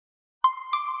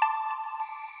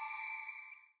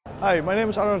Hi, my name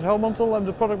is Arnoud Helmantel. I'm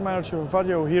the product manager of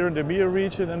Vaddio here in the EMEA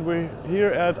region, and we're here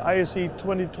at ISE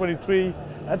 2023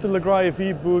 at the Legrand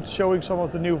AV booth showing some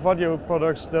of the new Vaddio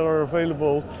products that are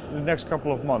available in the next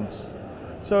couple of months.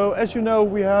 So as you know,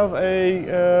 we have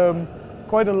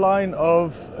quite a line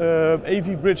of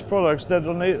AV bridge products that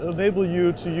enable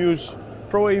you to use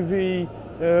Pro AV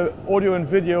audio and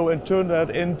video and turn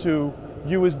that into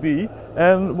USB.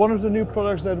 And one of the new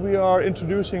products that we are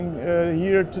introducing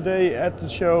here today at the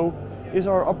show is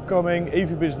our upcoming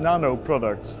AV Bridge Nano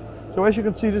product. So as you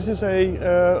can see, this is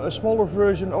a smaller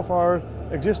version of our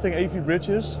existing AV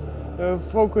bridges,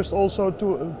 focused also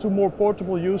to more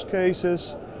portable use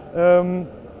cases,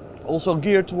 also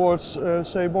geared towards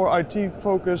say more IT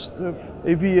focused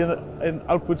AV and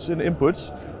outputs and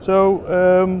inputs. So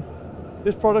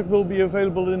this product will be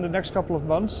available in the next couple of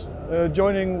months,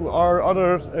 joining our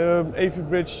other AV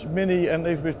Bridge Mini and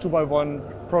AV Bridge 2x1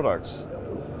 products.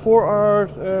 For our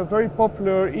very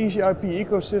popular ISE IP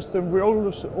ecosystem, we're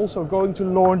also going to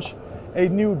launch a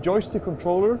new joystick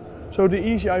controller. So the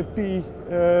ISE IP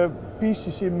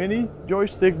PCC Mini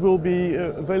joystick will be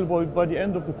available by the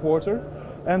end of the quarter.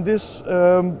 And this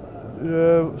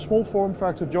small form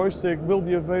factor joystick will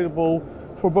be available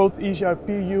for both ISE IP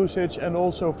usage and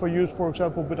also for use, for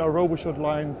example, with our RoboShot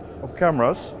line of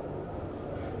cameras.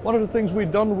 One of the things we've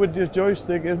done with this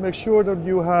joystick is make sure that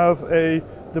you have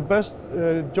the best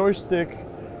joystick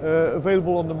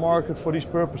available on the market for these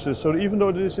purposes. So even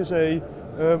though this is a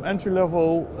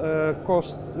entry-level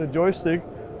cost joystick,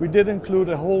 we did include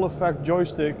a Hall effect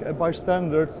joystick by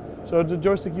standard. So the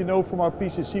joystick you know from our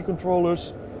PCC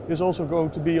controllers is also going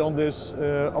to be on this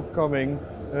upcoming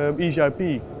ISE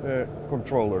IP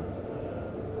controller.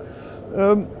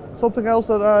 Something else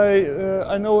that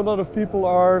I know a lot of people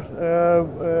are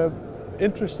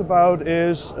interested about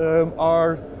is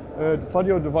our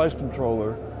Vaddio Device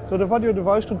Controller. So the Vaddio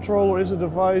Device Controller is a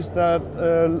device that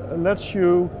lets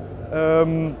you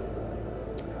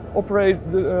operate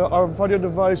our Vaddio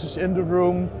devices in the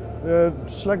room,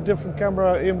 select different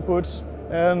camera inputs,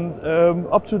 and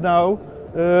up to now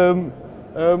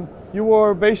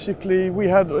we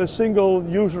had a single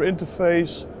user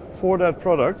interface for that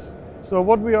product. So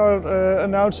what we are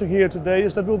announcing here today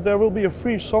is that there will be a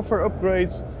free software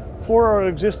upgrade for our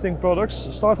existing products,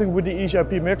 starting with the ISE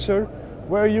IP mixer,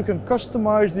 where you can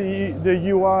customize the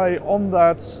UI on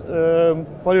that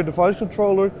Vaddio Device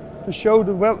Controller to show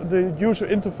the user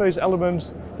interface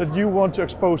elements that you want to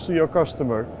expose to your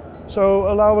customer. So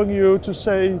allowing you to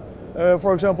say,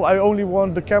 for example, I only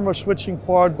want the camera switching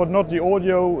part but not the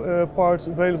audio part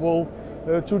available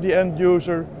to the end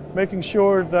user, making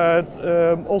sure that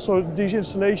also these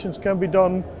installations can be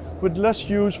done with less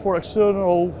use for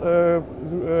external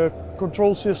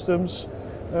control systems,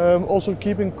 also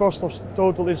keeping cost of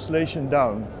total installation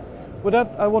down. With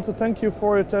that, I want to thank you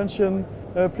for your attention.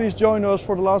 Please join us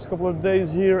for the last couple of days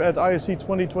here at ISE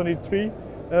 2023.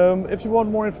 If you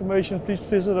want more information, please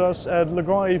visit us at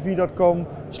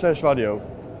legrandav.com/Vaddio.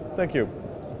 Thank you.